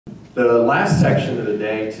The last section of the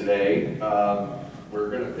day today, we're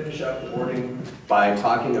going to finish up the morning by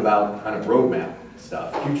talking about kind of roadmap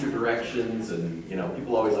stuff, future directions, and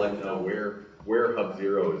people always like to know where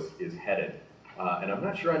HUBzero is headed. And I'm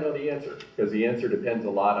not sure I know the answer, because the answer depends a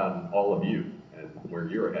lot on all of you and where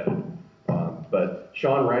you're headed. But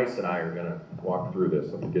Sean Rice and I are going to walk through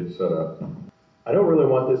this. Let me get set up. I don't really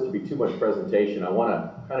want this to be too much presentation. I want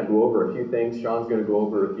to kind of go over a few things. Sean's going to go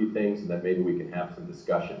over a few things, and then maybe we can have some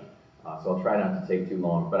discussion. So I'll try not to take too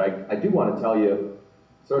long. But I do want to tell you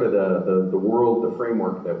sort of the world, the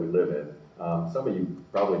framework that we live in. Some of you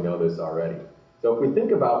probably know this already. So if we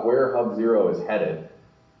think about where HUBzero is headed,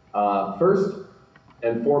 first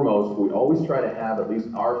and foremost, we always try to have at least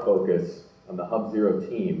our focus on the HUBzero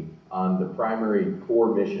team on the primary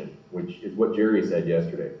core mission, which is what Jerry said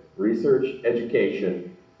yesterday: research,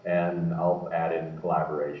 education, and I'll add in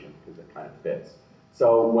collaboration because it kind of fits.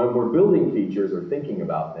 So when we're building features or thinking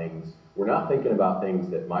about things, we're not thinking about things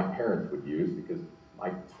that my parents would use, because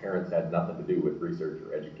my parents had nothing to do with research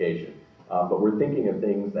or education. But we're thinking of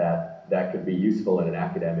things that could be useful in an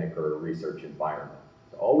academic or a research environment.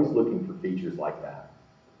 So always looking for features like that.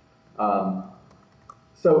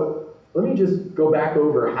 So let me just go back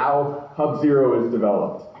over how HUBzero is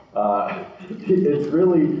developed. It's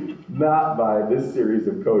really not by this series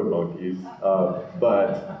of code monkeys,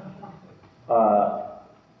 but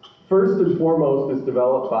first and foremost, it's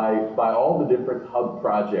developed by all the different Hub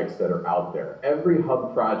projects that are out there. Every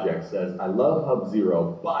Hub project says, I love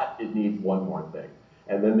HUBzero, but it needs one more thing.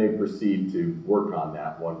 And then they proceed to work on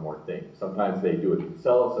that one more thing. Sometimes they do it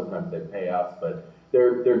themselves, sometimes they pay us, but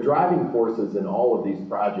they're driving forces in all of these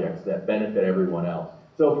projects that benefit everyone else.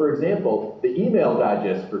 So for example, the email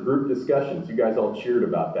digest for group discussions, you guys all cheered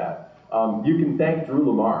about that. You can thank Drew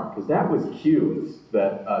Lamar, because that was Q's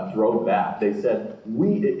that drove that. They said,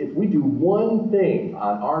 if we do one thing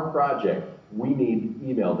on our project, we need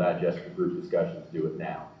email digest for group discussions to do it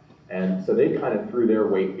now. And so they kind of threw their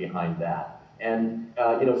weight behind that. And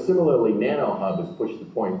similarly, NanoHub has pushed the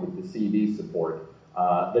point with the CV support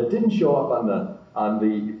that didn't show up on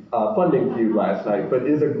the funding cube last night, but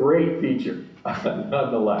is a great feature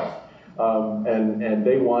nonetheless. And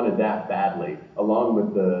they wanted that badly, along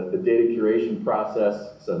with the data curation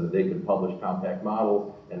process so that they could publish compact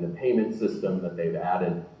models, and the payment system that they've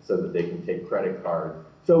added so that they can take credit cards.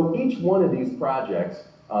 So each one of these projects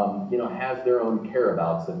has their own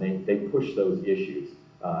careabouts, and they push those issues.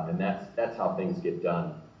 And that's how things get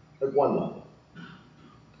done at one level.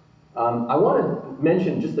 I want to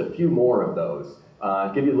mention just a few more of those,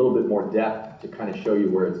 give you a little bit more depth to kind of show you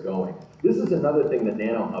where it's going. This is another thing that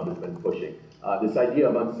NanoHub has been pushing, this idea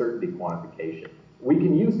of uncertainty quantification. We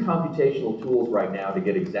can use computational tools right now to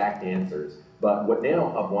get exact answers, but what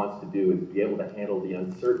NanoHub wants to do is be able to handle the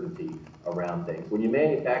uncertainty around things. When you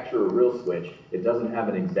manufacture a real switch, it doesn't have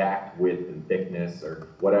an exact width and thickness or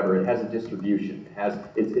whatever. It has a distribution.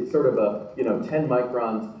 It's sort of a 10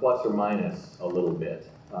 microns plus or minus a little bit,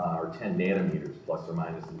 or 10 nanometers plus or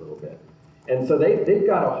minus a little bit. And so they've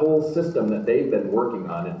got a whole system that they've been working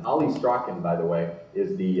on, and Ali Strachan, by the way,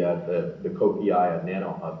 is the co-PI at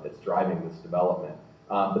NanoHub that's driving this development.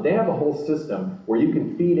 But they have a whole system where you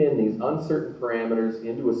can feed in these uncertain parameters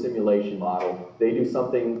into a simulation model. They do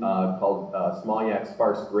something called small-yak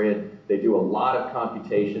sparse grid. They do a lot of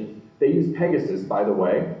computation. They use Pegasus, by the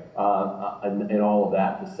way, and all of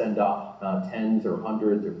that to send off tens or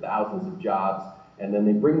hundreds or thousands of jobs, and then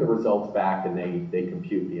they bring the results back and they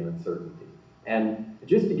compute the uncertainty. And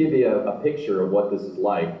just to give you a picture of what this is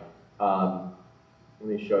like, let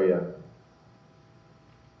me show you.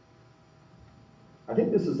 I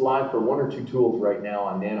think this is live for one or two tools right now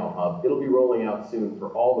on NanoHub. It'll be rolling out soon for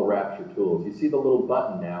all the Rapture tools. You see the little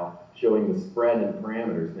button now showing the spread and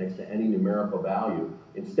parameters next to any numerical value.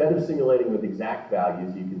 Instead of simulating with exact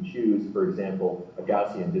values, you can choose, for example, a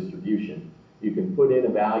Gaussian distribution. You can put in a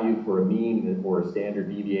value for a mean or a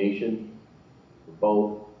standard deviation, for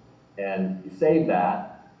both, and you save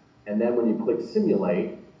that, and then when you click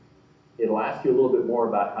simulate, it'll ask you a little bit more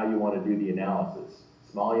about how you want to do the analysis.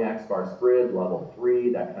 Small-yak sparse grid, level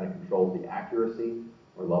 3, that kind of controls the accuracy,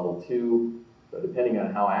 or level 2. So depending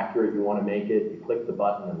on how accurate you want to make it, you click the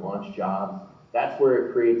button and launch jobs. That's where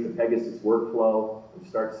it creates a Pegasus workflow and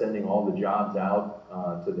starts sending all the jobs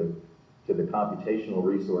out to the computational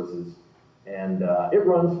resources. And it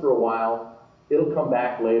runs for a while. It'll come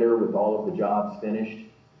back later with all of the jobs finished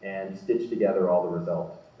and stitch together all the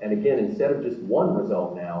results. And again, instead of just one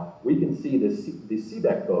result now, we can see the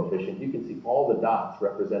Seebeck coefficient. You can see all the dots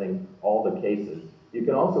representing all the cases. You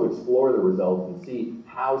can also explore the results and see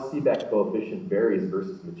how Seebeck coefficient varies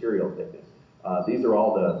versus material thickness. These are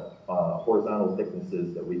all horizontal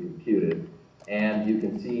thicknesses that we computed, and you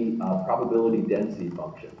can see probability density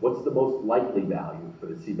function. What's the most likely value for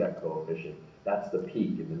the Seebeck coefficient? That's the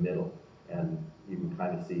peak in the middle, and you can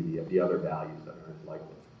kind of see the other values that aren't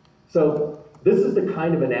likely. So this is the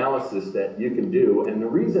kind of analysis that you can do, and the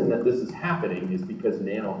reason that this is happening is because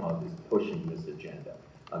NanoHub is pushing this agenda.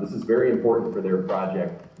 This is very important for their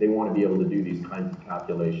project. They want to be able to do these kinds of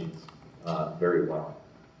calculations very well.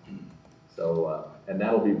 So, and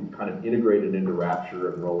that'll be kind of integrated into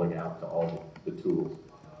Rapture and rolling out to all the tools.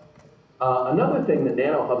 Another thing that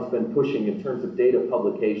NanoHub's been pushing in terms of data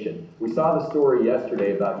publication, we saw the story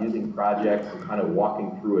yesterday about using projects and kind of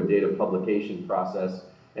walking through a data publication process.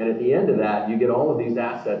 And at the end of that, you get all of these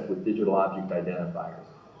assets with digital object identifiers.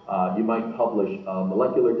 You might publish a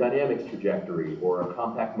molecular dynamics trajectory or a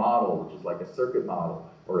compact model, which is like a circuit model,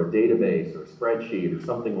 or a database or a spreadsheet or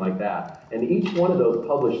something like that. And each one of those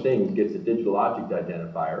published things gets a digital object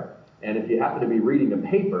identifier. And if you happen to be reading a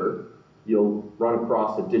paper, you'll run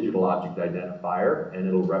across a digital object identifier, and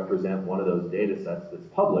it'll represent one of those data sets that's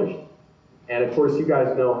published. And of course, you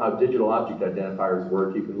guys know how digital object identifiers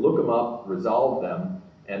work. You can look them up, resolve them,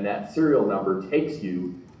 and that serial number takes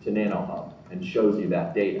you to NanoHub and shows you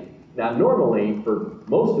that data. Now, normally, for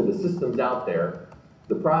most of the systems out there,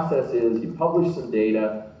 the process is you publish some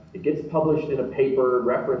data, it gets published in a paper,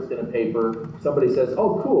 referenced in a paper, somebody says,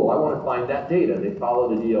 oh, cool, I want to find that data. They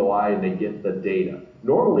follow the DOI and they get the data.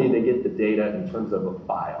 Normally, they get the data in terms of a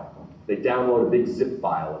file. They download a big zip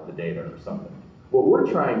file of the data or something. What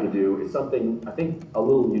we're trying to do is something, I think, a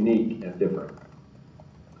little unique and different.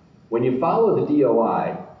 When you follow the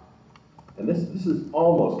DOI, and this is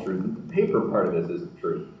almost true, the paper part of this isn't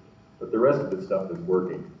true, but the rest of the stuff is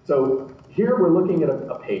working. So here we're looking at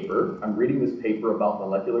a paper. I'm reading this paper about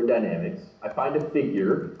molecular dynamics. I find a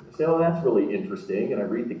figure, I say, oh, that's really interesting, and I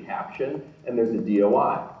read the caption, and there's a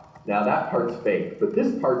DOI. Now that part's fake, but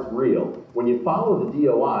this part's real. When you follow the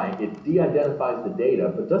DOI, it de-identifies the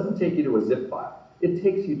data, but doesn't take you to a zip file. It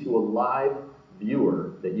takes you to a live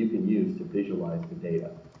viewer that you can use to visualize the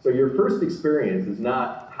data. So your first experience is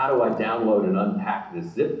not, how do I download and unpack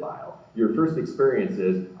this zip file? Your first experience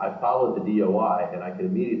is, I followed the DOI and I can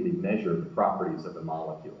immediately measure the properties of the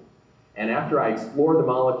molecule. And after I explore the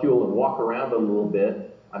molecule and walk around a little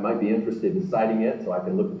bit, I might be interested in citing it so I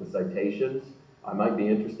can look at the citations. I might be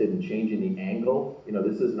interested in changing the angle. You know,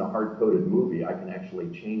 this isn't a hard-coded movie. I can actually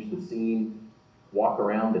change the scene, walk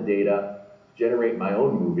around the data, generate my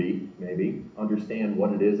own movie, maybe, understand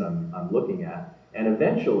what it is I'm looking at. And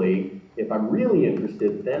eventually, if I'm really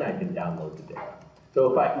interested, then I can download the data. So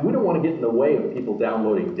we don't want to get in the way of people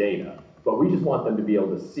downloading data, but we just want them to be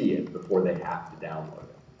able to see it before they have to download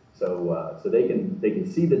it. So they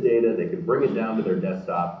can see the data, they can bring it down to their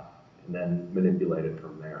desktop, and then manipulate it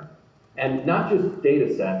from there. And not just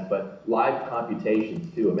data sets, but live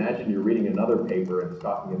computations too. Imagine you're reading another paper and it's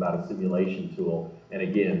talking about a simulation tool, and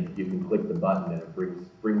again, you can click the button and it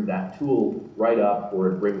brings that tool right up, or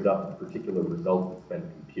it brings up a particular result that's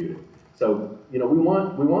been computed. So, you know, we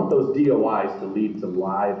want those DOIs to lead to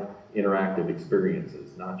live interactive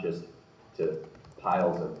experiences, not just to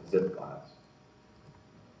piles of zip files.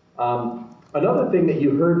 Another thing that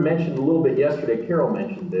you heard mentioned a little bit yesterday, Carol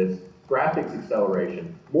mentioned this, graphics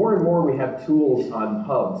acceleration. More and more we have tools on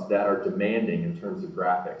hubs that are demanding in terms of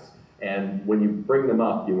graphics. And when you bring them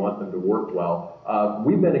up, you want them to work well.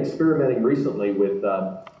 We've been experimenting recently with, you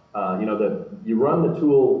know, you run the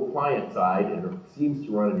tool client side and it seems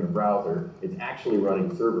to run in your browser. It's actually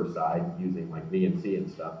running server side using like VNC and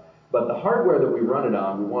stuff. But the hardware that we run it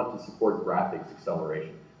on, we want to support graphics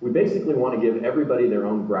acceleration. We basically want to give everybody their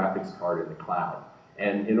own graphics card in the cloud.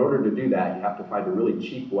 And in order to do that, you have to find a really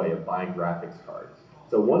cheap way of buying graphics cards.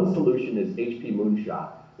 So one solution is HP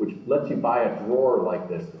Moonshot, which lets you buy a drawer like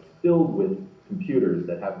this that's filled with computers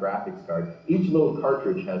that have graphics cards. Each little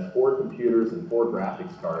cartridge has 4 computers and 4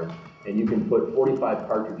 graphics cards, and you can put 45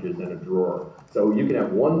 cartridges in a drawer. So you can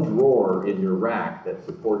have one drawer in your rack that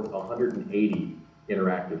supports 180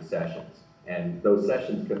 interactive sessions. And those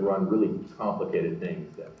sessions can run really complicated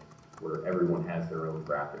things where everyone has their own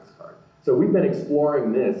graphics card. So we've been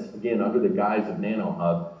exploring this, again, under the guise of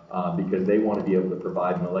NanoHub, because they want to be able to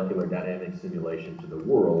provide molecular dynamics simulation to the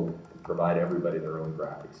world and provide everybody their own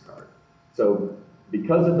graphics card. So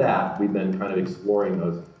because of that, we've been kind of exploring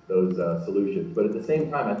those solutions. But at the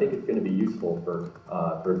same time, I think it's going to be useful for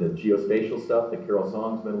the geospatial stuff that Carol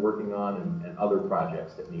Song's been working on and other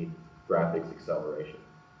projects that need graphics acceleration.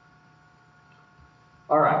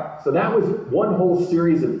 All right, so that was one whole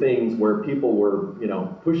series of things where people were, you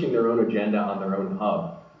know, pushing their own agenda on their own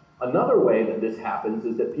hub. Another way that this happens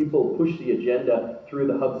is that people push the agenda through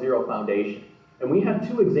the HUBzero Foundation. And we have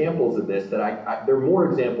two examples of this that there are more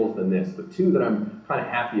examples than this, but two that I'm kind of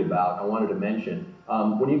happy about I wanted to mention.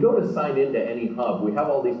 When you go to sign into any hub, we have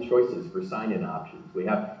all these choices for sign-in options. We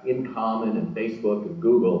have InCommon and Facebook and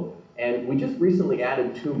Google, and we just recently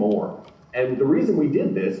added two more. And the reason we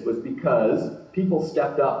did this was because people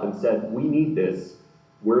stepped up and said, we need this,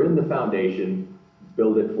 we're in the foundation,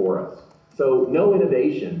 build it for us. So No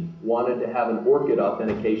Innovation wanted to have an ORCID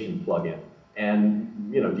authentication plugin.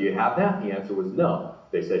 And do you have that? The answer was no.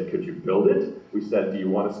 They said, could you build it? We said, do you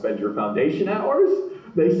want to spend your foundation hours?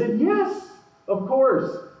 They said, yes, of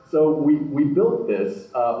course. So we built this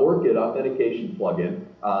ORCID authentication plugin,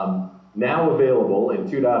 now available in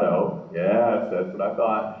 2.0. Yes, that's what I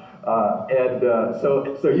thought.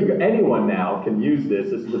 So anyone now can use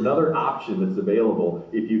this. This is another option that's available.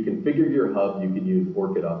 If you configure your hub, you can use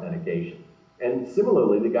ORCID authentication. And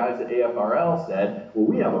similarly, the guys at AFRL said, well,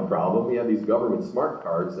 we have a problem. We have these government smart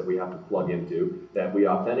cards that we have to plug into that we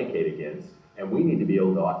authenticate against, and we need to be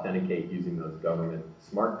able to authenticate using those government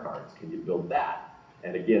smart cards. Can you build that?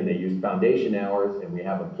 And again, they use foundation hours, and we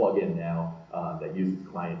have a plugin now that uses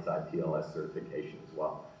client-side TLS certification as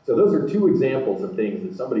well. So those are two examples of things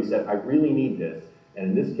that somebody said, I really need this. And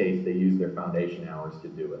in this case, they use their foundation hours to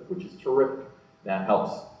do it, which is terrific. That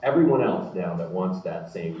helps everyone else now that wants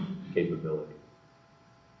that same capability.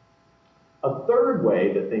 A third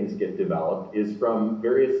way that things get developed is from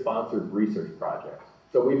various sponsored research projects.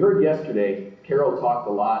 So we heard yesterday, Carol talked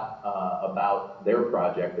a lot about their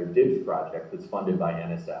project, their HUBs project that's funded by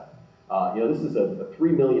NSF. This is a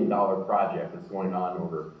 $3 million project that's going on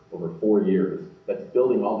over 4 years that's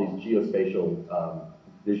building all these geospatial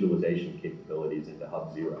visualization capabilities into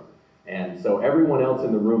HUBzero. And so everyone else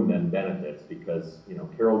in the room then benefits because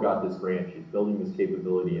Carol got this grant, she's building this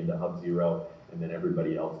capability into HUBzero, and then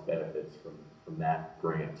everybody else benefits from that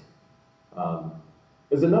grant.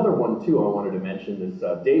 There's another one too I wanted to mention, this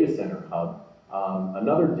data center hub,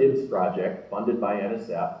 another HUBs project funded by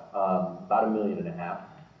NSF, about $1.5 million,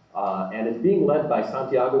 and it's being led by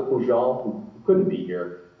Santiago Pujol, who couldn't be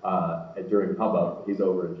here during HUBbub, he's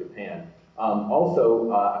over in Japan. There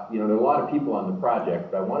are a lot of people on the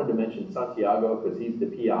project, but I wanted to mention Santiago because he's the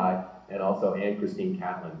PI, and also Anne-Christine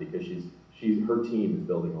Catlin because her team is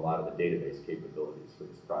building a lot of the database capabilities for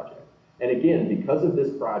this project. And again, because of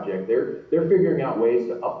this project, they're figuring out ways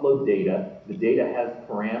to upload data. The data has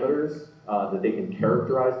parameters that they can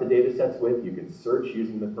characterize the data sets with. You can search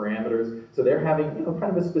using the parameters. So they're having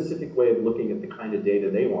kind of a specific way of looking at the kind of data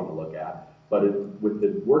they want to look at. But with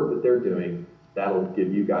the work that they're doing, that'll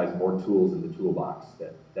give you guys more tools in the toolbox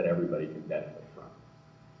that everybody can benefit from.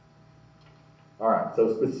 All right,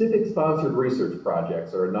 so specific sponsored research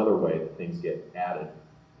projects are another way that things get added.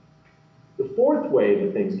 The fourth way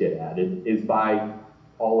that things get added is by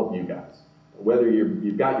all of you guys. Whether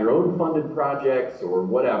you've got your own funded projects or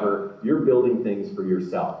whatever, you're building things for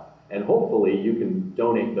yourself. And hopefully you can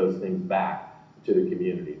donate those things back to the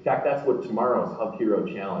community. In fact, that's what tomorrow's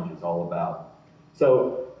HUBhero Challenge is all about.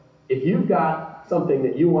 So if you've got something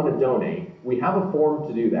that you want to donate, we have a form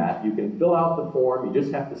to do that. You can fill out the form, you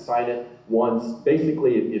just have to sign it once.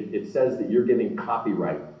 Basically, it says that you're giving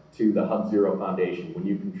copyright to the HUBzero Foundation when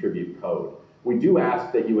you contribute code. We do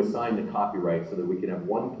ask that you assign the copyright so that we can have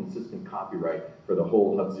one consistent copyright for the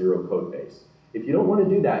whole HUBzero code base. If you don't want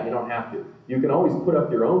to do that, you don't have to. You can always put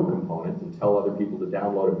up your own components and tell other people to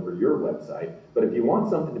download them for your website. But if you want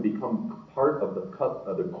something to become part of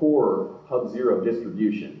the core HUBzero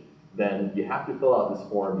distribution, then you have to fill out this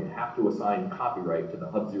form. You have to assign copyright to the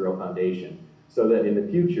HUBzero Foundation so that in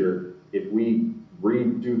the future, if we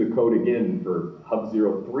redo the code again for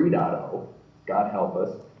HUBzero 3.0, God help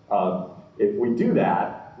us, if we do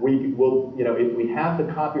that, we will, if we have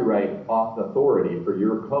the copyright authority for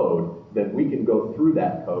your code, then we can go through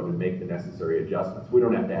that code and make the necessary adjustments. We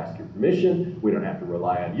don't have to ask your permission. We don't have to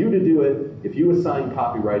rely on you to do it. If you assign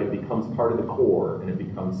copyright, it becomes part of the core and it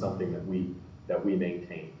becomes something that we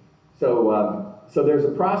maintain. So there's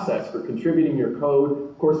a process for contributing your code.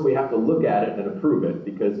 Of course, we have to look at it and approve it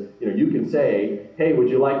because you can say, hey, would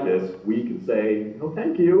you like this? We can say, no,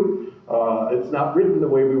 thank you. It's not written the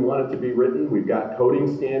way we want it to be written. We've got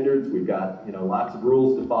coding standards. We've got lots of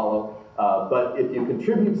rules to follow. But if you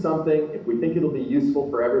contribute something, if we think it'll be useful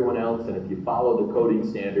for everyone else, and if you follow the coding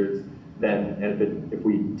standards, then if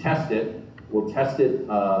we test it, we'll test it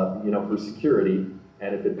for security.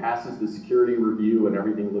 And if it passes the security review and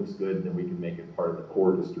everything looks good, then we can make it part of the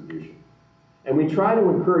core distribution. And we try to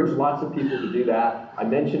encourage lots of people to do that. I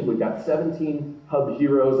mentioned we've got 17 Hub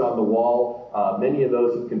Heroes on the wall. Many of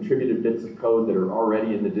those have contributed bits of code that are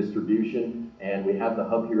already in the distribution. And we have the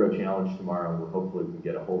HUBhero Challenge tomorrow, where hopefully we can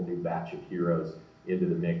get a whole new batch of heroes into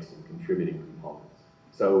the mix and contributing components.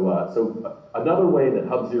 So another way that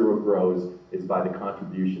HUBzero grows is by the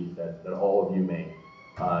contributions that all of you make,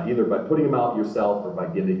 either by putting them out yourself or by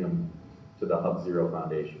giving them to the HUBzero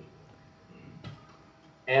Foundation.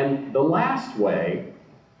 And the last way,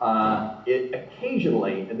 it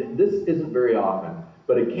occasionally, and this isn't very often,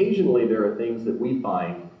 but occasionally there are things that we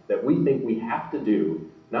find that we think we have to do,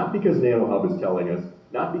 not because NanoHub is telling us,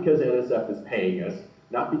 not because NSF is paying us,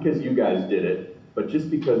 not because you guys did it, but just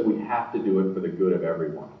because we have to do it for the good of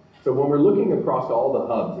everyone. So when we're looking across all the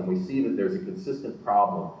hubs and we see that there's a consistent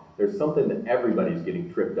problem, there's something that everybody's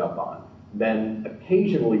getting tripped up on, then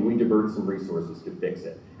occasionally we divert some resources to fix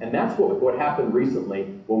it. And that's what happened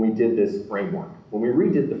recently when we did this framework. When we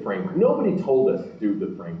redid the framework, nobody told us to do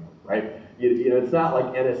the framework, right? You know, it's not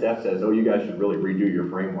like NSF says, oh, you guys should really redo your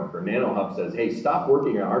framework, or NanoHub says, hey, stop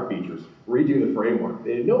working on our features, redo the framework.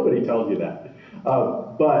 Nobody tells you that.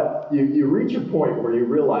 But you reach a point where you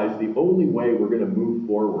realize the only way we're going to move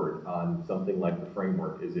forward on something like the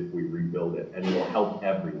framework is if we rebuild it, and it will help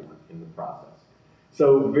everyone in the process.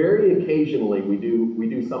 So very occasionally we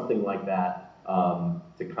do something like that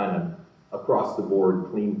to kind of across the board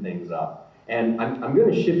clean things up. And I'm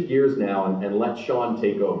going to shift gears now and let Sean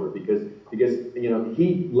take over because you know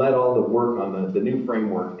he led all the work on the new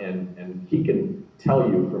framework, and he can tell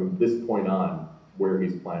you from this point on where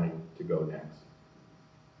he's planning to go next.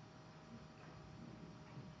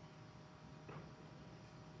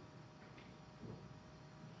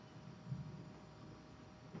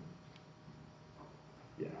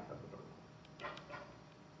 Yeah.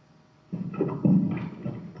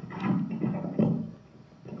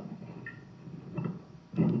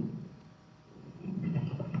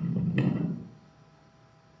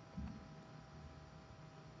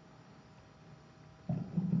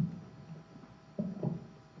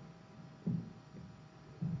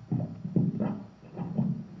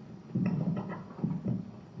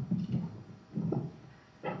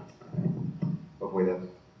 Hopefully that's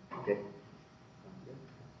okay.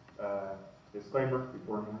 Disclaimer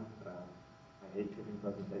beforehand, I hate giving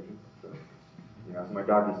presentations, so, you know, as my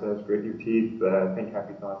doctor says, grit your teeth, think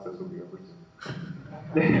happy thoughts, this will be over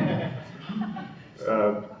soon.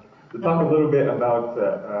 To talk a little bit about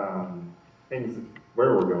things,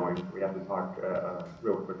 where we're going, we have to talk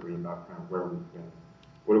real quickly about kind of where we've been,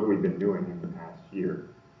 what have we been doing in the past year.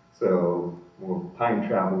 So we'll time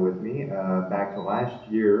travel with me back to last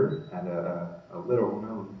year at a little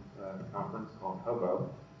known conference called HUBbub.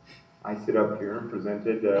 I sit up here and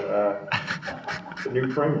presented the new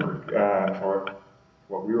framework, or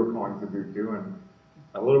what we were calling Ubuntu, and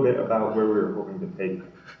a little bit about where we were hoping to take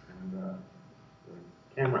it. And the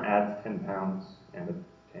camera adds 10 pounds and a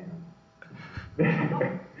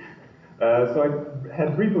tan. So I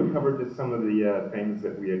had briefly covered just some of the things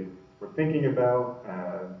that we were thinking about,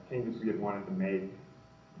 changes we had wanted to make,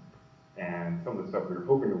 and some of the stuff we were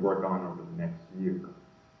hoping to work on over the next year.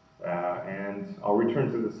 And I'll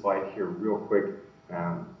return to the slide here real quick.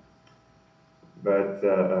 But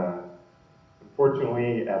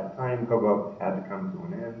unfortunately, at the time, HUBbub had to come to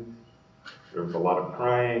an end. There was a lot of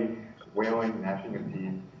crying, wailing, gnashing of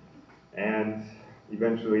teeth, and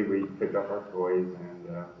eventually we picked up our toys and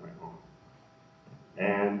went home.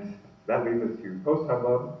 And that leads us to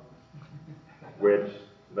post-HUBbub, which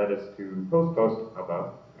led us to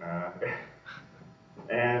post-HUBbub.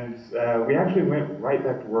 And we actually went right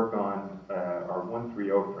back to work on our 1.3.0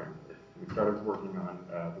 framework. We started working on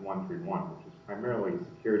the 1.3.1, which is primarily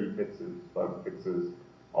security fixes, bug fixes,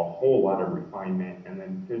 a whole lot of refinement, and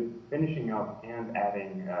then finishing up and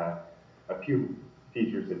adding a few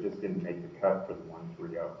features that just didn't make the cut for the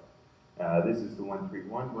 1.3.0. This is the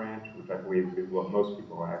 1.3.1 branch, which I believe is what most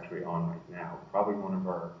people are actually on right now. Probably one of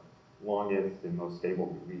our longest and most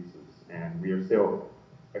stable releases, and we are still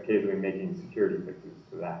occasionally making security fixes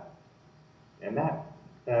to that. And that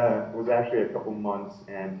was actually a couple months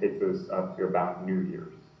and takes us up to about New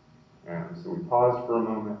Year's. So we paused for a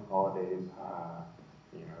moment, holidays,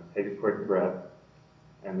 you know, take a quick breath,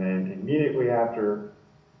 and then immediately after,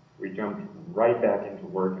 we jumped right back into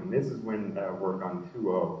work, and this is when work on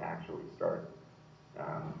 2.0 actually started.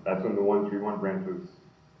 That's when the 1.3.1 branch was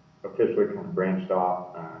officially kind of branched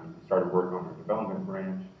off, started work on our development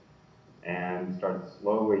branch, and started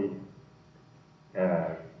slowly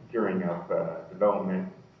gearing up development,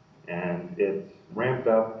 and it ramped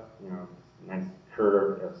up, you know, nice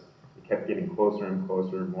curve as it kept getting closer and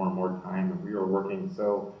closer, more and more time, and we were working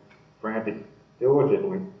so frantic,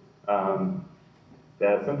 diligently,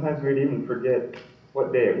 that sometimes we'd even forget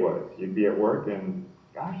what day it was. You'd be at work and,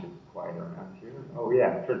 gosh, it's quiet around here. Oh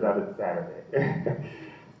yeah, it turns out it's Saturday.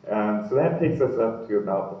 So that takes us up to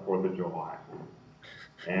about the 4th of July.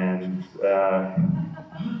 And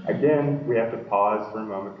again, we have to pause for a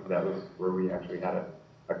moment because that was where we actually had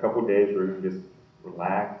a couple days where we would just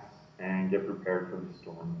relax and get prepared for the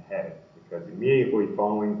storm ahead. Because immediately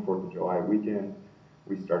following 4th of July weekend,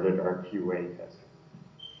 we started our QA testing.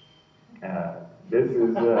 This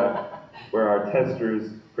is where our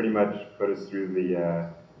testers pretty much put us through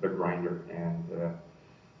the grinder, and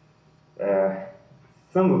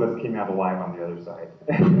some of us came out alive on the other side.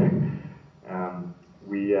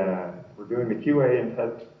 We're doing the QA and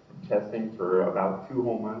testing for about 2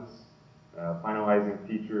 whole months, finalizing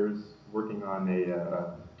features, working on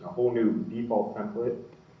a whole new default template,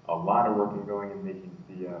 a lot of work going in making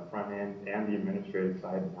the front end and the administrative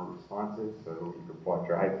side more responsive, so you can pull out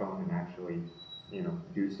your iPhone and actually,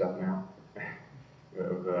 do stuff now.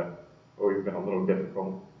 It's always been a little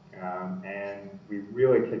difficult. And we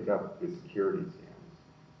really kicked up the security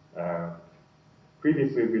scans.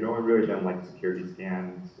 Previously, we'd only really done like security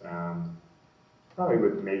scans, probably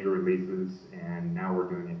with major releases, and now we're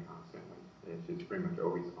doing it constantly. It's just pretty much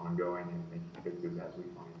always ongoing and making fixes as we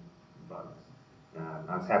find bugs.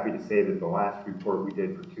 I was happy to say that the last report we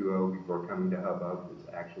did for 2.0 before coming to HUBbub was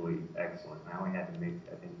actually excellent. I only had to make,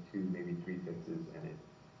 I think, 2, maybe 3 fixes, and it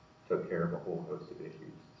took care of a whole host of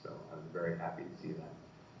issues. So I was very happy to see that.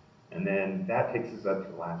 And then that takes us up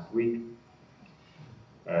to last week.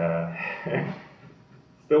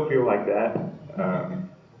 Still feel like that.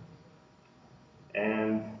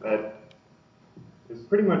 And that is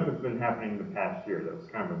pretty much what's been happening the past year. That was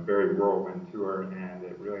kind of a very whirlwind tour, and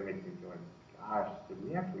it really makes me feel like, gosh, did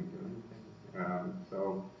we actually do anything?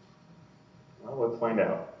 Well, let's find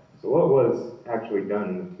out. So what was actually done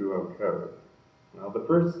in the 2.0 code? Well, the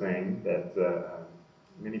first thing that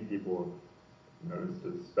many people noticed,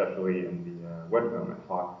 especially in the web development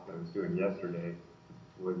talk that I was doing yesterday,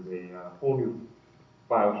 was a whole new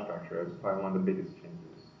file structure. It was probably one of the biggest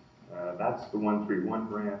changes. That's the 131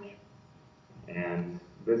 branch, and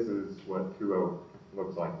this is what 2.0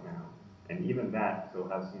 looks like now. And even that still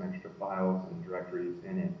has some extra files and directories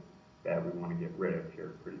in it that we want to get rid of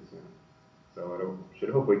here pretty soon. So it should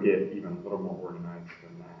hopefully get even a little more organized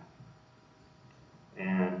than that.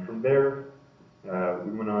 And from there,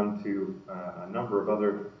 we went on to a number of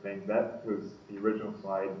other things. That was the original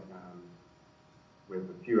slide with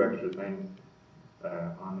a few extra things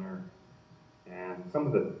on there. And some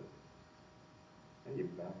of the, how do you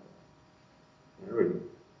back up? There we go.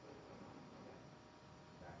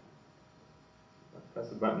 Press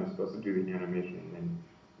the button is supposed to do the animation and then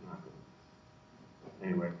not go.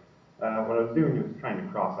 Anyway, what I was doing was trying to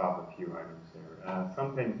cross off a few items there.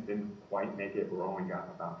 Some things didn't quite make it. We're only got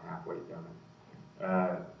about halfway done.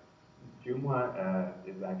 Joomla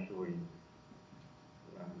is actually,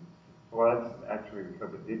 well, that's actually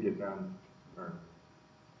because it did get done, or,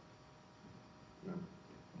 no,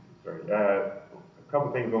 sorry. A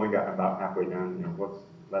couple things only got about halfway done. What's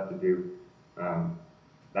left to do.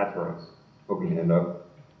 That's where I was hoping to end up.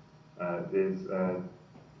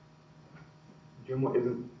 Joomla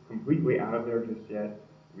isn't completely out of there just yet.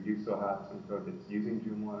 We do still have some code that's using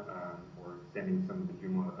Joomla or extending some of the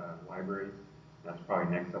Joomla libraries. That's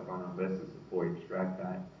probably next up on our list is to fully extract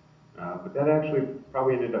that. But that actually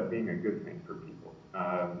probably ended up being a good thing for people.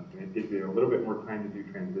 It gives you a little bit more time to do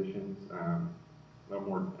transitions, a little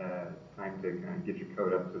more time to kind of get your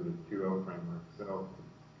code up to the 2.0 framework. So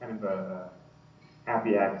kind of a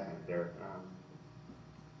happy accident there.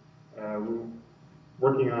 We're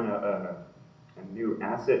working on a new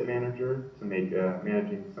asset manager to make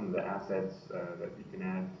managing some of the assets that you can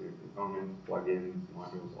add to components, plugins,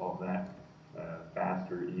 modules, all of that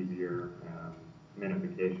faster, easier,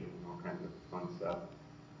 minification, all kinds of fun stuff.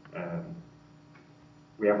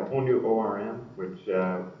 We have a whole new ORM, which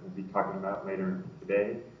we'll be talking about later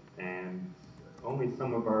today, and only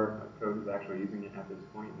some of our code is actually using it at this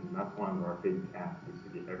point, and that's one of our big tasks, is to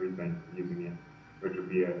get everything using it, which would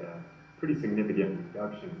be a pretty significant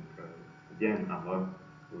reduction in code. Again, I love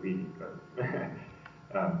deleting code.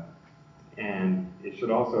 And it should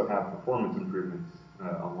also have performance improvements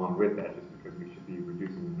along with that, just because we should be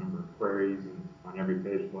reducing the number of queries and on every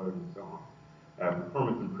page load and so on.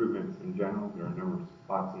 Performance improvements in general, there are a number of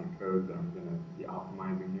spots in the code that I'm going to be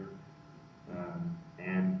optimizing here.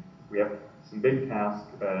 And we have some big tasks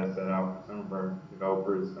set out for some of our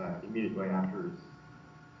developers immediately after is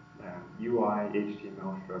UI,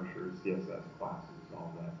 HTML structures, CSS classes,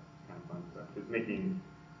 all that kind of fun stuff. Just making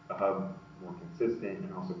the hub more consistent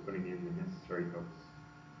and also putting in the necessary hooks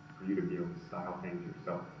for you to be able to style things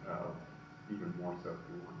yourself, even more so if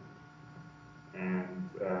you want. And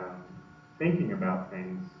thinking about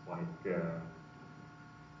things like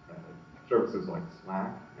services like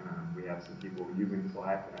Slack. We have some people using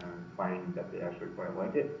Slack and finding that they actually quite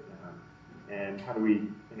like it. And how do we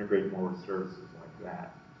integrate more with services like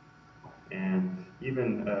that? And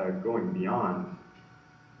even going beyond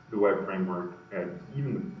the web framework,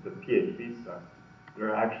 even the PHP stuff, there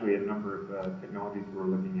are actually a number of technologies we're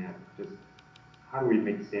looking at. Just how do we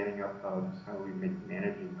make standing up hubs? How do we make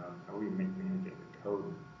managing hubs? How do we make managing the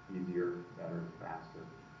code easier, better, faster?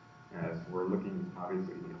 As we're looking,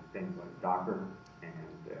 obviously, things like Docker and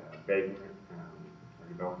Vagrant. Our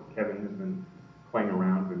developer Kevin has been playing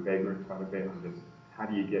around with Vagrant quite a bit on just how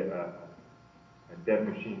do you get a dev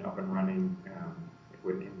machine up and running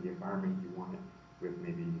within the environment you want it with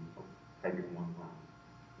maybe typing one line.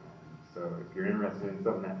 So if you're interested in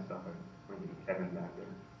some of that stuff, I point you to Kevin back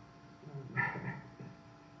there.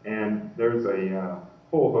 And there's a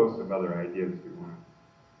whole host of other ideas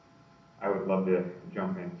I would love to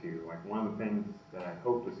jump into. Like one of the things that I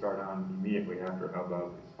hope to start on immediately after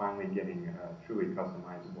HUBbub is finally getting truly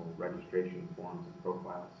customizable registration forms and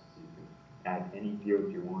profiles, so you can add any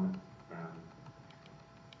fields you want.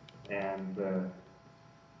 And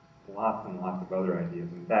lots and lots of other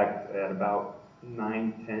ideas. In fact, at about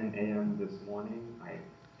 9:10 a.m. this morning, I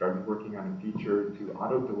started working on a feature to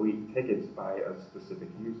auto-delete tickets by a specific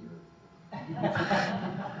user.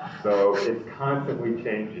 So it's constantly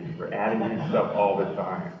changing. We're adding new stuff all the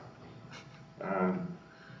time.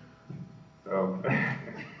 So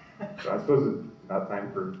I suppose it's about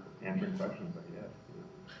time for answering questions, I guess.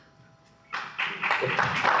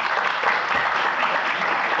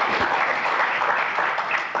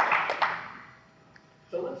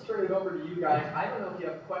 So let's turn it over to you guys. I don't know if you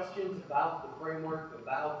have questions about the framework,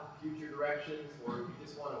 about future directions, or if you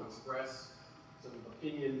just want to express some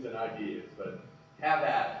opinions and ideas, but have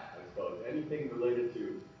at it, I suppose. Anything related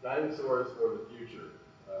to dinosaurs for the future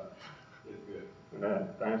is good.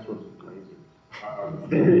 Dinosaurs with lasers.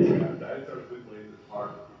 Yeah, dinosaurs with lasers are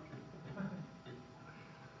the future.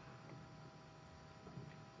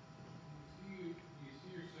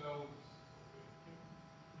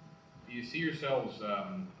 Do you see yourselves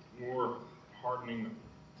more hardening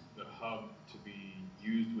the hub to be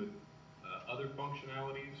used with other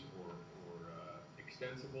functionalities or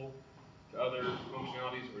extensible to other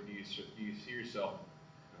functionalities, or do you see yourself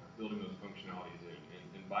building those functionalities in?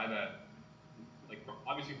 And by that, like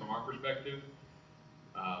obviously from our perspective,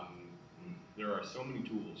 there are so many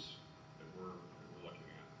tools that we're looking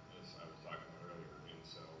at, as I was talking about earlier, and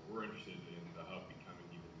so we're interested in the hub becoming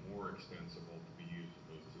even more extensible to be used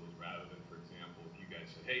with those tools, rather than, for example, if you guys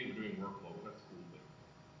said, hey, we're doing workflow, well, that's cool, but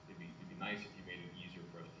it'd be nice if you made it easier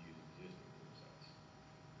for us to use existing tool sets.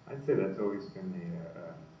 I'd say that's always been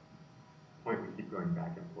a point we keep going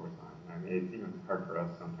back and forth on. I mean, it's even hard for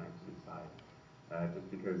us sometimes to decide,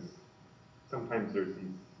 just because sometimes there's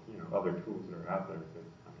these, other tools that are out there that,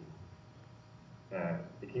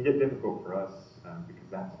 it can get difficult for us because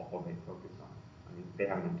that's all they focus on. I mean, they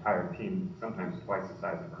have an entire team, sometimes twice the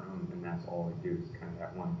size of our own, and that's all they do is kind of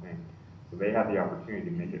that one thing. So they have the opportunity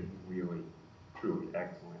to make it really, truly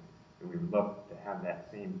excellent. And we would love to have that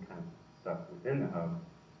same kind of stuff within the hub,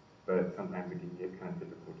 but sometimes it can get kind of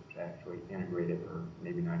difficult to actually integrate it, or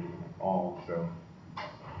maybe not even at all. So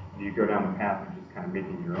do you go down the path of just kind of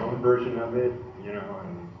making your own version of it,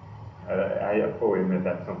 and I fully admit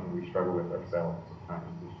that's something we struggle with ourselves sometimes.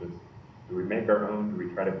 It's just, do we make our own? Do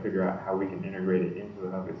we try to figure out how we can integrate it into the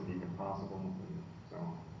hub as deep as possible? And so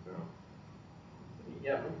on. So.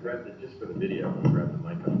 Yeah, we'll grab it just for the video. We'll grab the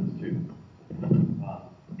mic on this too.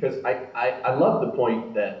 Because I love the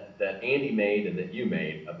point that Andy made and that you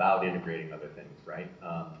made about integrating other things, right?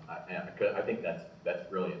 I think that's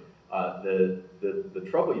brilliant. The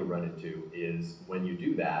trouble you run into is when you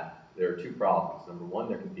do that, there are two problems. Number one,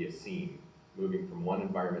 there can be a seam. Moving from one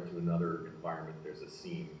environment to another environment, there's a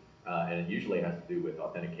seam. And it usually has to do with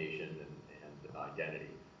authentication and identity.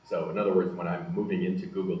 So in other words, when I'm moving into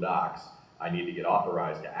Google Docs, I need to get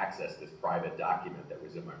authorized to access this private document that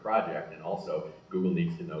was in my project, and also Google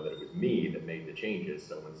needs to know that it was me that made the changes,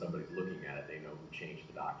 so when somebody's looking at it, they know who changed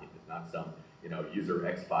the document, not some user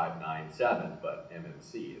X597, but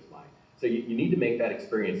MMC is mine. So you need to make that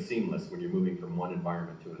experience seamless when you're moving from one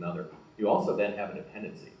environment to another. You also then have a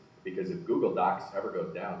dependency, because if Google Docs ever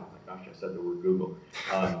goes down, oh my gosh, I said the word Google,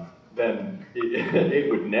 then it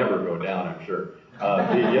would never go down, I'm sure.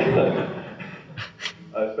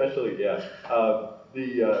 Especially, yeah.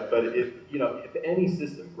 But if any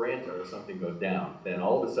system, Granta or something goes down, then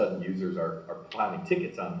all of a sudden users are filing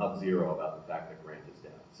tickets on HUBzero about the fact that Grant is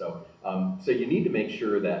down. So you need to make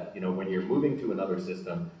sure that when you're moving to another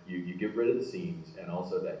system, you get rid of the seams, and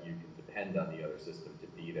also that you can depend on the other system to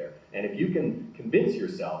be there. And if you can convince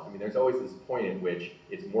yourself, I mean, there's always this point at which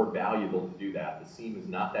it's more valuable to do that. The seam is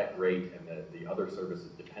not that great, and the other service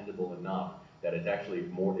is dependable enough that it's actually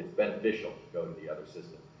more, it's beneficial to go to the other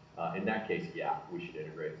system. In that case, yeah, we should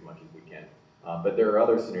integrate as much as we can. But there are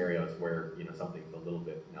other scenarios where, you know, something's a little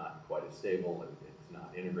bit not quite as stable and it's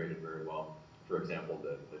not integrated very well. For example,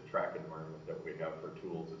 the track environment that we have for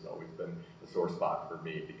tools has always been a sore spot for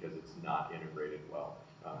me because it's not integrated well.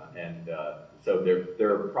 So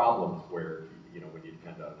there are problems where, you know, when you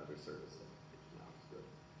depend on another service, it's not as good.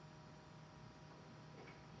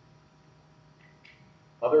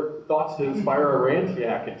 Other thoughts to inspire our rant?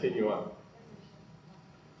 Yeah, continue on.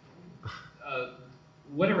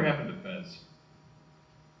 Whatever happened to Fez?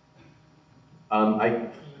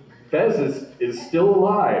 Fez is still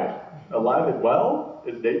alive. Alive and well?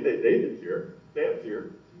 Is Nathan's here. Sam's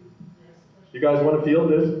here. You guys want to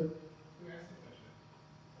field this?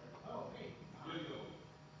 Oh, hey.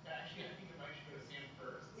 Actually, I think it might should go to Sam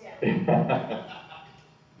first.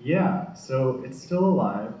 Yeah, so it's still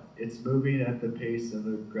alive. It's moving at the pace of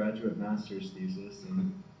a graduate master's thesis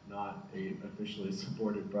and not a officially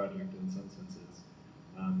supported project in some senses.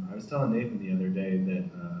 I was telling Nathan the other day that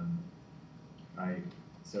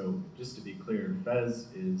so just to be clear, Fez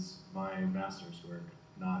is my master's work,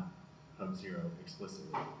 not HUBzero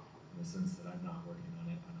explicitly, in the sense that I'm not working on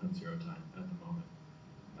it on HUBzero time at the moment.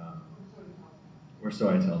 Or so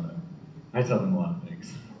I tell them. I tell them a lot of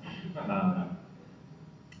things.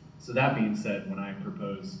 So that being said, when I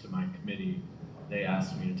proposed to my committee, they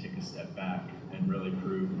asked me to take a step back and really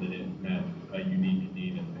prove that it met a unique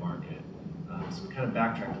need in the market. So we kind of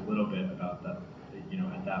backtracked a little bit about that, you know,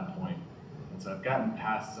 at that point. And so I've gotten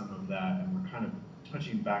past some of that, and we're kind of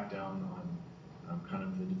touching back down on kind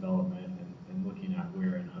of the development and looking at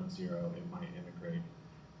where in HUBzero it might integrate.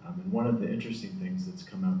 And one of the interesting things that's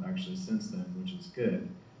come up actually since then, which is good,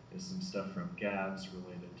 is some stuff from GABs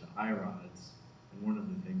related to iRods. And one of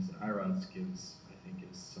the things that iRods gives, I think,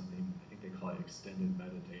 is something, I think they call it extended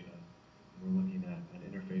metadata. And we're looking at an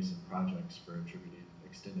interface in projects for attributing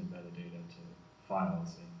extended metadata to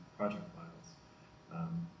files and project files.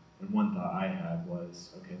 And one thought I had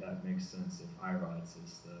was, okay, that makes sense if iRods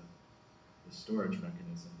is the storage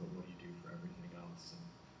mechanism, but what do you do for everything else? And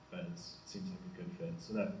Fez seems like a good fit.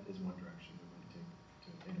 So that is one direction we might take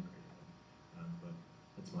to integrate it. But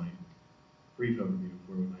that's my brief overview of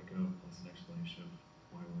where we might go, plus an explanation of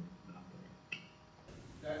why we're not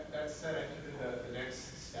there. That said, I think that the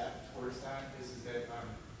next step towards that is that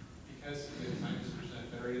because the design description of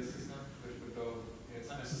a federated system, which would go, it's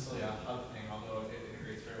not necessarily a hub thing, although it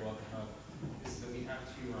integrates very well with hub, is that we have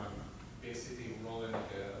to basically roll in like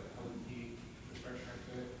a public key infrastructure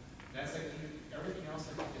into it. And that's like, everything else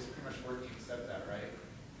I think is pretty much working except that, right?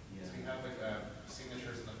 Yeah. So we have like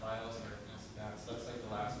signatures in the files and everything else like that. So that's like the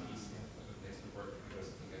last piece of the basic work that goes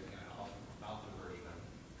to get an alpha version of it.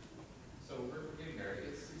 So we're getting there.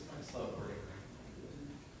 It's going slow, but we're getting there.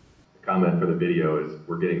 The comment for the video is,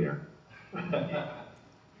 we're getting there.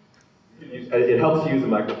 It helps to use a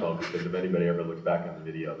microphone because if anybody ever looks back on the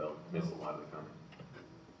video, they'll miss a lot of the comment.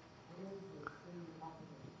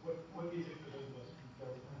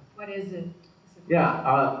 What is it?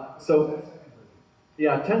 Yeah, so,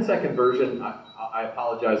 yeah, 10-second version, I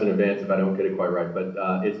apologize in advance if I don't get it quite right, but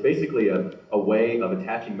it's basically a way of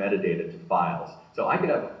attaching metadata to files. So I could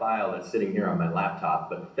have a file that's sitting here on my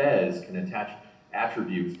laptop, but Fez can attach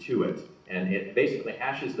attributes to it. And it basically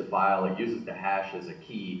hashes the file, it uses the hash as a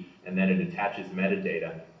key, and then it attaches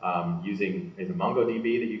metadata using, is it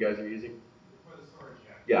MongoDB that you guys are using? For the storage,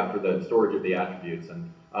 yeah. Yeah, for the storage of the attributes. And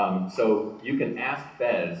so you can ask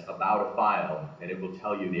Fez about a file, and it will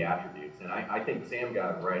tell you the attributes. And I think Sam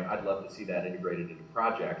got it right. I'd love to see that integrated into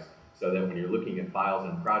projects so that when you're looking at files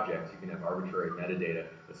and projects, you can have arbitrary metadata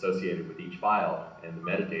associated with each file, and the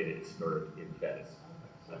metadata is stored in Fez.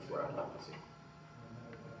 That's where I'd love to see.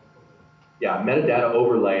 Yeah, metadata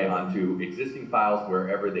overlay onto existing files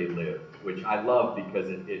wherever they live, which I love because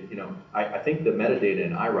you know, I think the metadata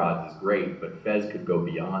in iRods is great, but Fez could go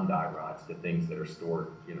beyond iRods to things that are stored,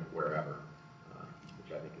 you know, wherever,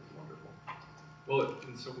 which I think is wonderful. Well,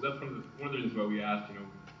 and so that's one of the reasons why we asked, you know,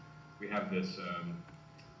 we have this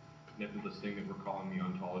nebulous thing that we're calling the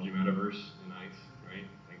ontology metaverse in ICE, right?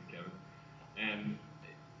 Thanks, Kevin. And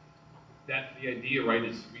the idea, right,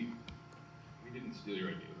 is we didn't steal your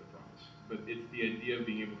idea. But it's the idea of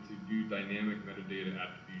being able to do dynamic metadata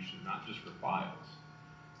attribution, not just for files,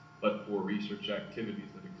 but for research activities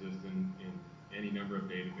that exist in any number of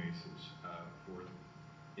databases, for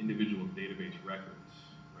individual database records,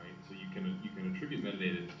 right? So you can attribute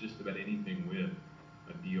metadata to just about anything with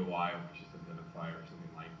a DOI or persistent identifier or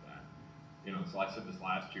something like that. you know, so I said this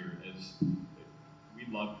last year, is we'd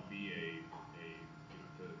love to be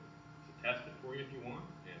to test it for you if you want,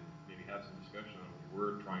 and maybe have some discussion on what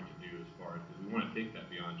we're trying to do as far as, because we want to take that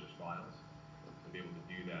beyond just files, and be able to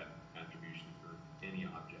do that attribution for any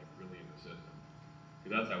object really in the system.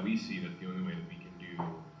 Because that's how we see that's the only way that we can do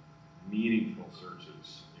meaningful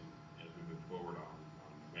searches as we move forward on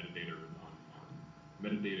metadata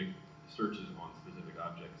metadata searches on specific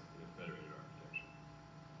objects in a federated architecture.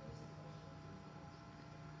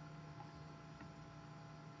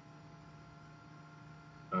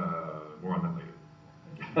 More on that later.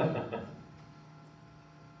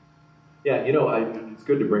 Yeah, you know, it's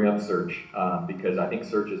good to bring up search because I think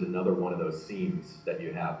search is another one of those seams that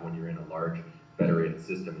you have when you're in a large federated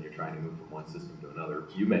system and you're trying to move from one system to another.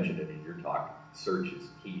 You mentioned it in your talk. Search is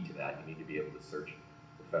key to that. You need to be able to search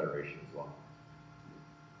the federation as well.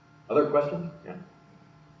 Other questions? Yeah.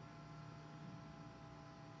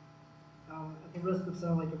 At the risk of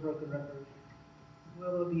sounding like a broken record,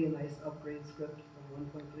 will there be a nice upgrade script from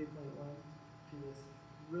 1.3.1 to this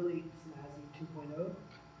really snazzy 2.0?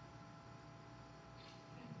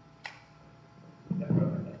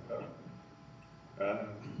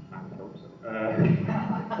 I hope so.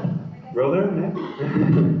 Will there? Real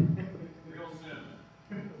soon.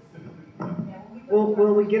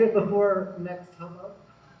 Will we get it before next HUBbub?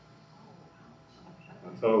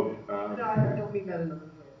 So, No, I don't mean that in a way.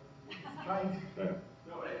 Trying to. yeah.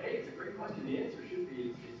 No, hey, it's a great question. The answer should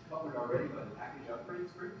be it's covered already by the package upgrade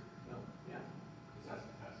script. No, yeah, this has to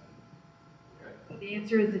be tested. Okay. So the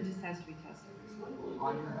answer is it just has to be tested. It's a little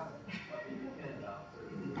on your house. You can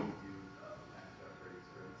certainly do package upgrade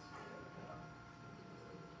scripts and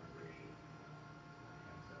migration kind of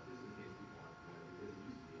stuff. Just in case people want to, because it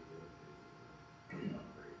used to be the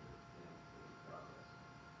upgrade, process.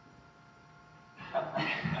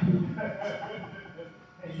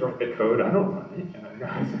 Shortcut code, I don't know.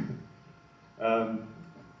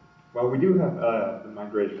 Well, we do have the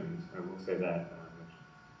migrations, I will say that, which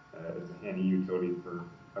is a handy utility for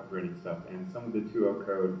upgrading stuff. And some of the 2.0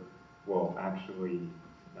 code will actually,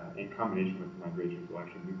 in combination with the migrations, will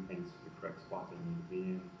actually move things to the correct spot they need to be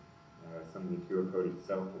in. Some of the 2.0 code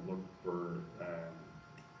itself will look for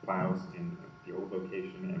files in the old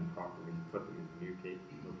location and properly put them in the new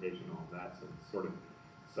location, all of that. So it's sort of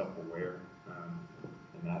self-aware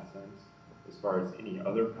in that sense. As far as any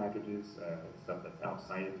other packages, stuff that's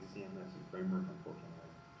outside of the CMS and framework, unfortunately, I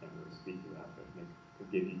can't really speak to that, but Nick could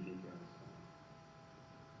give you details.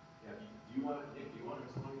 Yeah, do you want to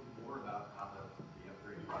explain more about how the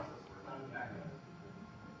upgrade process works on the back end?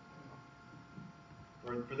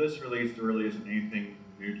 For this release, there really isn't anything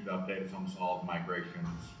new to the update. It's almost all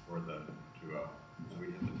migrations for the 2.0. So we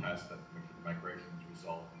hit the test that make sure the migrations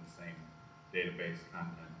result in the same database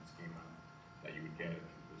content and schema that you would get if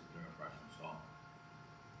you was doing a fresh install.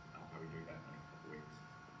 I'll probably do that in a couple weeks.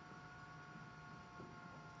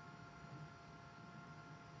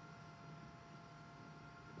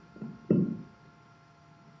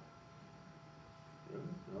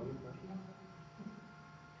 No other questions?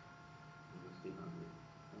 You must be hungry.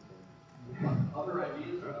 Okay. Other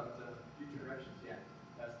ideas about future directions? Yeah,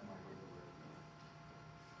 that's the market.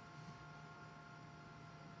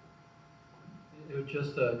 It was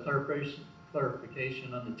just a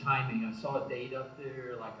clarification on the timing. I saw a date up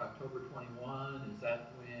there, like October 21. Is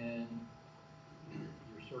that when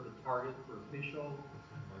you're sort of target for official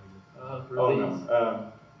release? Oh,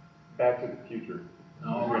 no. Back to the Future.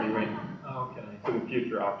 No. Ready. Okay. To the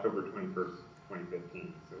Future, October 21st,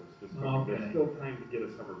 2015. So it's just there's still time to get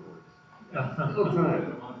us hoverboards. Still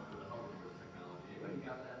time. Anybody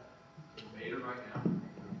got that? It's beta right now.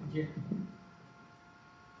 Yeah.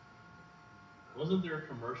 Wasn't there a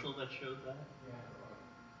commercial that showed that? Yeah.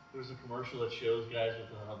 There's a commercial that shows guys with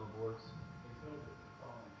the hoverboards.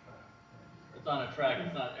 It's on a track.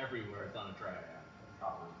 It's not everywhere. It's on a track.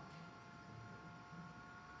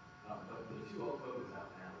 The 2.0 code is out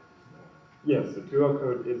now. Yes, the 2.0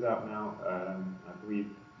 code is out now. I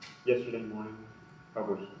believe yesterday morning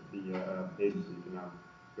published the page, so you can now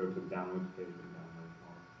go to the downloads page and download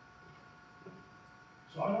all.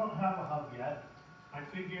 So I don't have a hub yet. I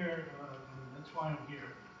figure that's why I'm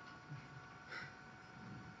here.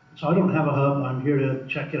 So I don't have a hub. I'm here to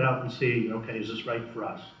check it out and see, okay, is this right for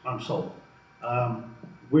us? I'm sold.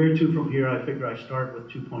 Where to from here? I figure I start with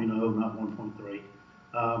 2.0, not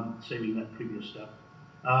 1.3, saving that previous step.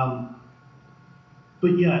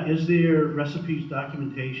 But yeah, is there recipes,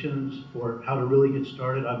 documentations for how to really get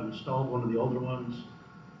started? I've installed one of the older ones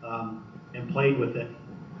and played with it.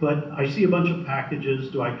 But I see a bunch of packages.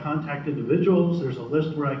 Do I contact individuals? There's a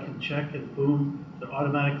list where I can check and boom, they're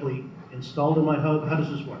automatically installed in my hub. How does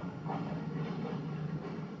this work?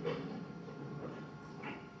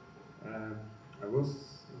 We'll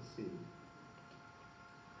see.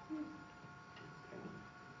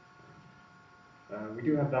 We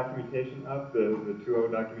do have documentation up. The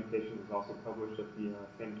 2.0 documentation is also published at the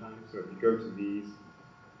same time. So if you go to these,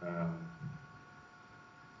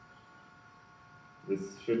 this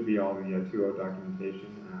should be all the 2.0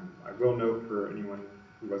 documentation. I will note for anyone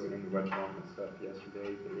who wasn't in the web development stuff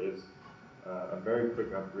yesterday, there is a very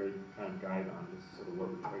quick upgrade kind of guide on just sort of what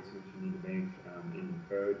replacements you need to make in your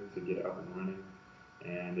code to get it up and running.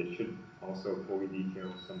 And it should also fully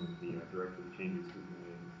detail some of the directory changes we've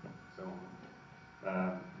made and so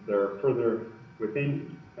on. There are further,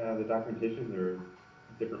 within the documentation, there are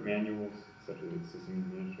different manuals, such as the system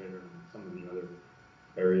administrator and some of the other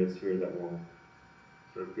areas here that will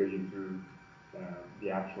sort of go you through the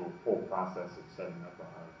actual full process of setting up a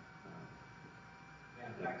hub. Yeah,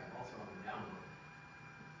 in fact, also on the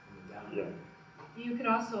download. Yeah. You could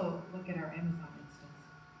also look at our Amazon instance.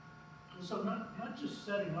 So not just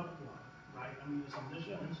setting up one, right? I mean, this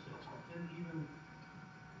initial instance, but then even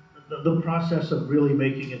the process of really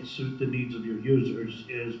making it suit the needs of your users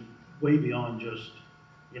is way beyond just,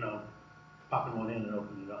 popping one in and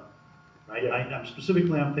opening it up, right? Yeah.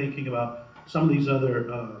 I'm thinking about some of these other,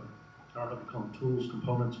 I don't know if you call them tools,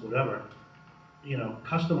 components, whatever,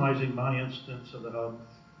 customizing my instance of the hub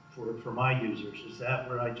for my users. Is that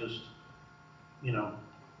where I just,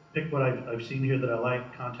 pick what I've seen here that I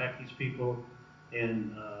like, contact these people,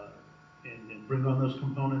 and bring on those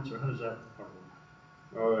components, or how does that part work?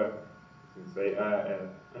 Oh, I was going to say,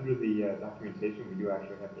 under the documentation, we do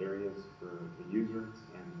actually have areas for the users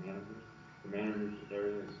and the managers. The managers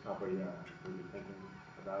area is probably what you're thinking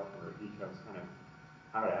about, where it details kind of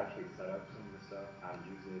how to actually set up some of the stuff, how to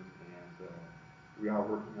use it, and we are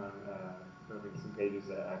working on building some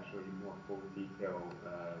pages that actually more fully detail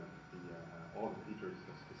all the features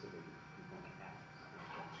of a specific component has.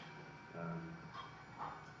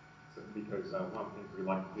 Because one of the things we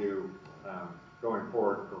like to do going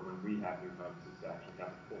forward for when we have new hubs is to actually have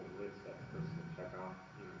a full list that the person can check off.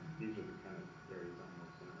 These are the kind of areas I'm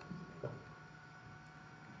most interested in.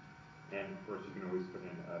 And of course, you can always put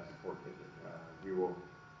in a support ticket. We will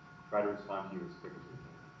try to respond to you as quick as we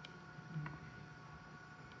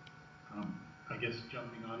can. I guess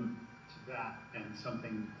jumping on to that, and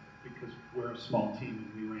something, because we're a small team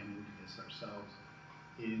and we ran into this ourselves,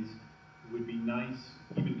 is it would be nice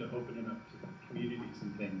even to open it up to the communities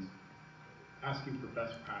and things, asking for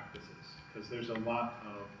best practices, because there's a lot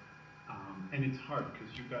of, and it's hard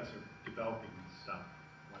because you guys are developing this stuff,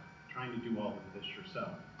 like trying to do all of this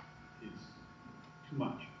yourself is too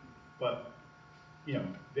much. But,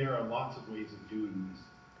 there are lots of ways of doing this,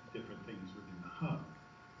 different things within the hub.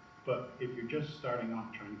 But if you're just starting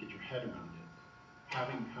off trying to get your head around it,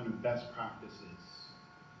 having kind of best practices,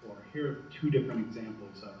 or here are 2 different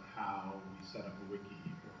examples of how we set up a wiki,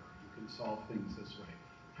 or you can solve things this way,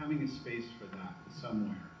 having a space for that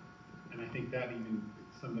somewhere. And I think that even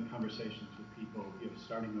some of the conversations with people,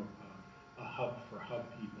 starting a hub for hub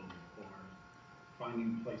people, or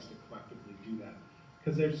finding a place to collectively do that.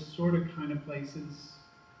 Because there's sort of kind of places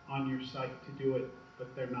on your site to do it,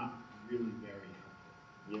 but they're not really very helpful.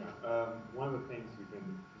 Yeah, one of the things we've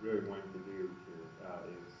been really wanting to do here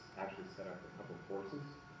is actually set up a couple of courses.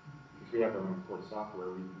 Because we have our own course software,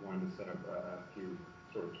 we wanted to set up a few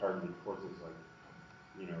sort of targeted courses like,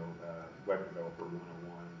 Web Developer 101,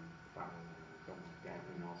 something like that,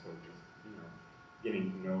 and also just, getting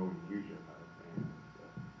to know and use your hub and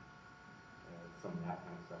some of that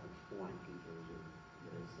kind of stuff, exploring features and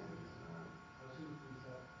various things.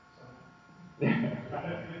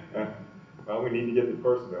 Well, we need to get the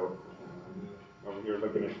course built. Over here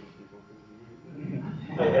looking at people.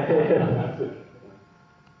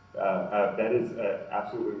 That is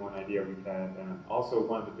absolutely one idea we've had. Also,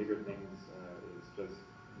 one of the bigger things is just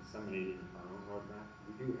disseminating our own roadmap.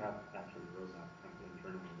 We do have actually a roadmap kind of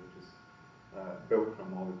internally, which is built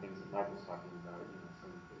from all the things that Mike was talking about,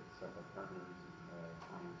 some of the stuff like partners and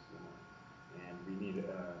clients, and we need,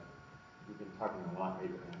 we've been talking a lot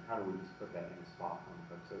lately on how do we just put that in a spot on the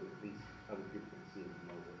web so that at least other people can see and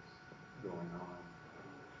know what's going on.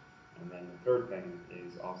 And then the third thing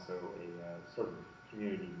is also a sort of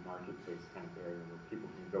community marketplace kind of area where people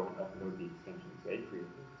can go and upload the extensions they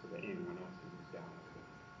created so that anyone else can just download it.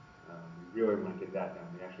 We really want to get that done.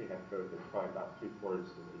 We actually have code that's probably about 3/4 of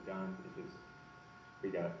the way done. We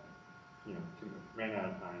got, ran out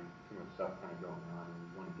of time, too much stuff kind of going on, and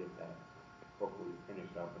we want to get that hopefully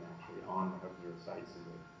finished up and actually on the HUBzero site so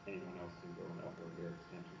that anyone else can go and upload their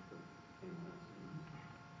extension for anyone else to use.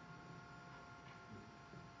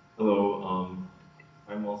 Hello,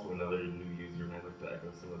 I'm also another new user, and I'd like to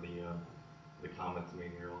echo some of the comments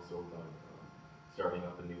made here also about starting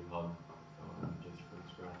up a new hub just from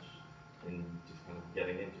scratch and just kind of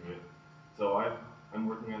getting into it. So I'm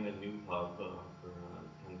working on a new hub for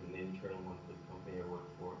kind of an internal one for the company I work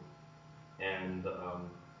for. And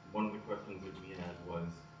one of the questions that we had was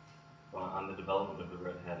on the development of the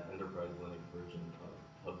Red Hat Enterprise Linux version of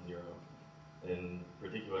HUBzero. In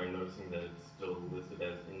particular, I'm noticing that it's still listed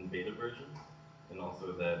as in beta version, and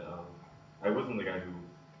also that I wasn't the guy who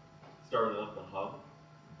started up the hub,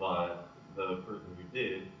 but the person who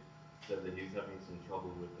did said that he's having some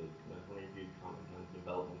trouble with it. And I was wondering if you'd comment on the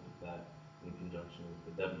development of that in conjunction with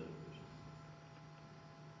the Debian version.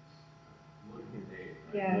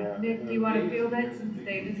 Yeah, Nick, do you want to field it since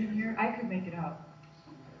Dave isn't here? I could make it up.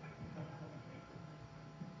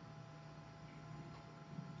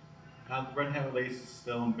 The Red Hat release is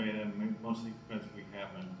still in beta, mostly because we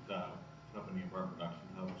haven't put up any of our production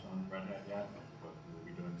hubs on Red Hat yet, but we'll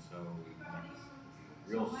be doing so next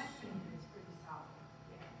real soon.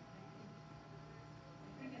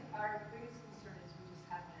 Our biggest concern is we just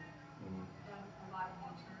haven't done a lot of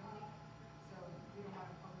them internally, so we don't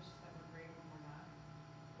want to publish stuff or grade when we're not.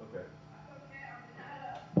 Okay.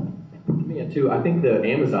 Yeah, too. I think the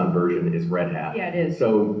Amazon version is Red Hat. Yeah, it is.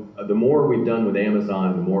 So the more we've done with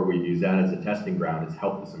Amazon, the more we use that as a testing ground. It's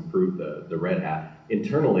helped us improve the Red Hat.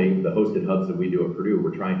 Internally, the hosted hubs that we do at Purdue,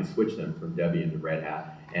 we're trying to switch them from Debian to Red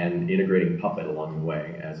Hat and integrating Puppet along the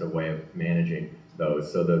way as a way of managing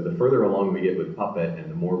those. So the further along we get with Puppet and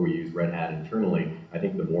the more we use Red Hat internally, I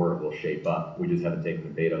think the more it will shape up. We just haven't taken the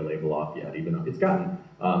beta label off yet, even though it's gotten,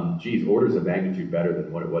 orders of magnitude better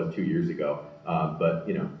than what it was 2 years ago. But,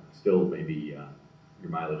 you know, still maybe your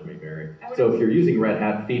mileage may vary. So if you're using Red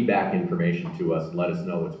Hat, feedback information to us, let us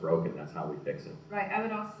know what's broken. That's how we fix it. Right, I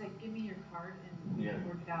would also say, give me your card and we can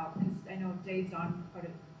work it out, because I know Dave's on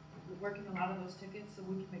working a lot of those tickets, so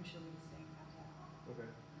we can make sure we stay in contact. Okay.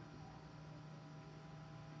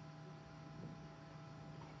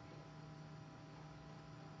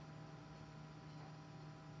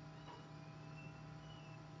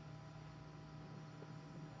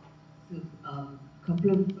 So,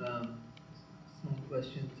 couple of small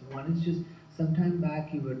questions. One is just, sometime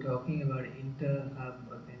back you were talking about inter-hub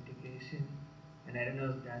authentication, and I don't know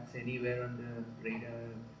if that's anywhere on the radar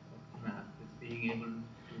of the map, is being able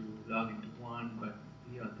to log into one, but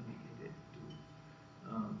be authenticated to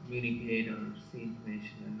communicate or see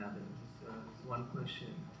information in another. So that's one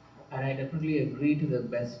question. And I definitely agree to the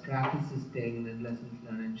best practices thing and lessons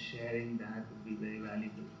learned, and sharing that would be very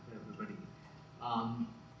valuable for everybody.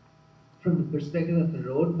 From the perspective of the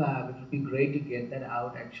roadmap, it would be great to get that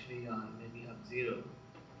out actually on maybe HUBzero,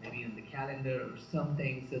 maybe on the calendar or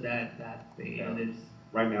something, so that you know, there's.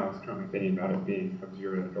 Right now, it's currently thinking about it being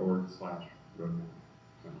HUBzero.org/roadmap.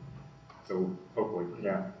 So hopefully,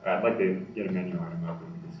 yeah, I'd like to get a menu item up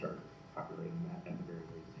and we can start populating that at the very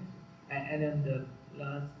least. And then the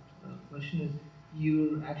last question is,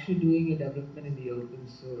 you're actually doing a development in the open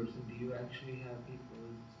source, and do you actually have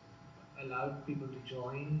allow people to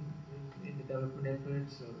join in the development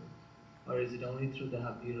efforts, or is it only through the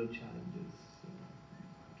HUBzero challenges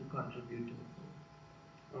to contribute to the code?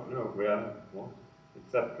 Oh no, we well,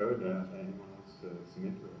 accept code that anyone wants to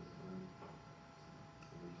submit to us.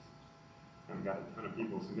 We haven't got a ton of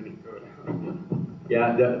people submitting code.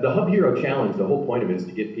 Yeah, the HUBzero challenge, the whole point of it is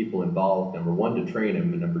to get people involved, number one, to train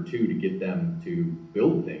them, and number two, to get them to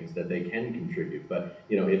build things that they can contribute. But,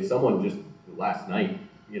 you know, if someone just last night,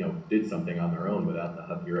 you know, did something on their own without the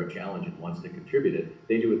HUBzero challenge and wants to contribute it,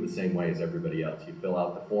 they do it the same way as everybody else. You fill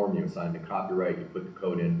out the form, you assign the copyright, you put the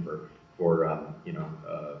code in for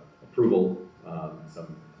approval,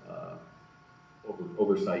 some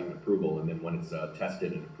oversight and approval, and then when it's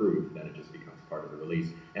tested and approved, then it just becomes part of the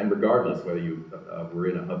release. And regardless whether you were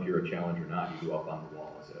in a HUBzero challenge or not, you go up on the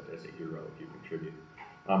wall as a hero if you contribute.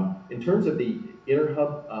 In terms of the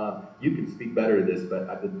inter-hub, you can speak better to this,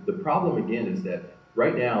 but the problem again is that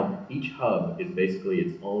right now, each hub is basically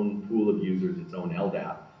its own pool of users, its own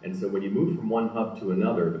LDAP. And so when you move from one hub to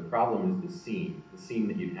another, the problem is the seam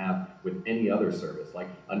that you have with any other service. Like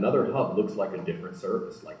another hub looks like a different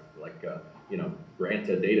service, like grant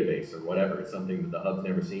a database or whatever. It's something that the hub's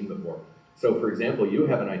never seen before. So for example, you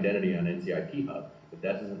have an identity on NCIP Hub, but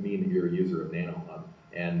that doesn't mean that you're a user of NanoHub.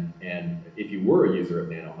 And if you were a user of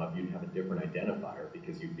NanoHub, you'd have a different identifier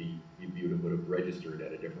because you would have registered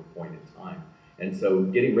at a different point in time. And so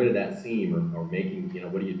getting rid of that seam or making,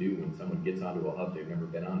 what do you do when someone gets onto a hub they've never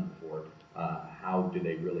been on before? How do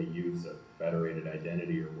they really use a federated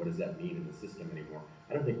identity, or what does that mean in the system anymore?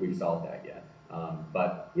 I don't think we've solved that yet.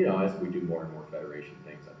 But as we do more and more federation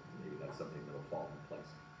things, maybe that's something that'll fall into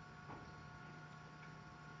place.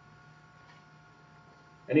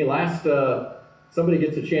 Any last somebody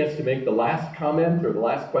gets a chance to make the last comment or the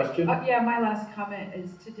last question. Yeah, my last comment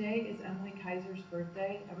is today is Emily Kaiser's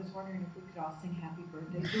birthday. I was wondering if we could all sing happy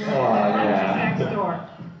birthday to her. Yeah. She's next door.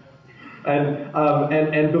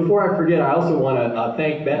 And before I forget, I also want to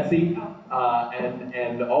thank Betsy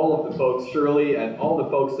and all of the folks, Shirley, and all the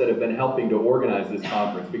folks that have been helping to organize this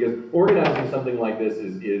conference, because organizing something like this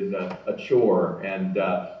is a chore, and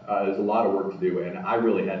there's a lot of work to do, and I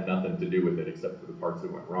really had nothing to do with it except for the parts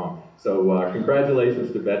that went wrong. So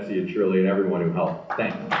congratulations to Betsy and Shirley and everyone who helped.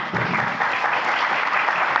 Thanks.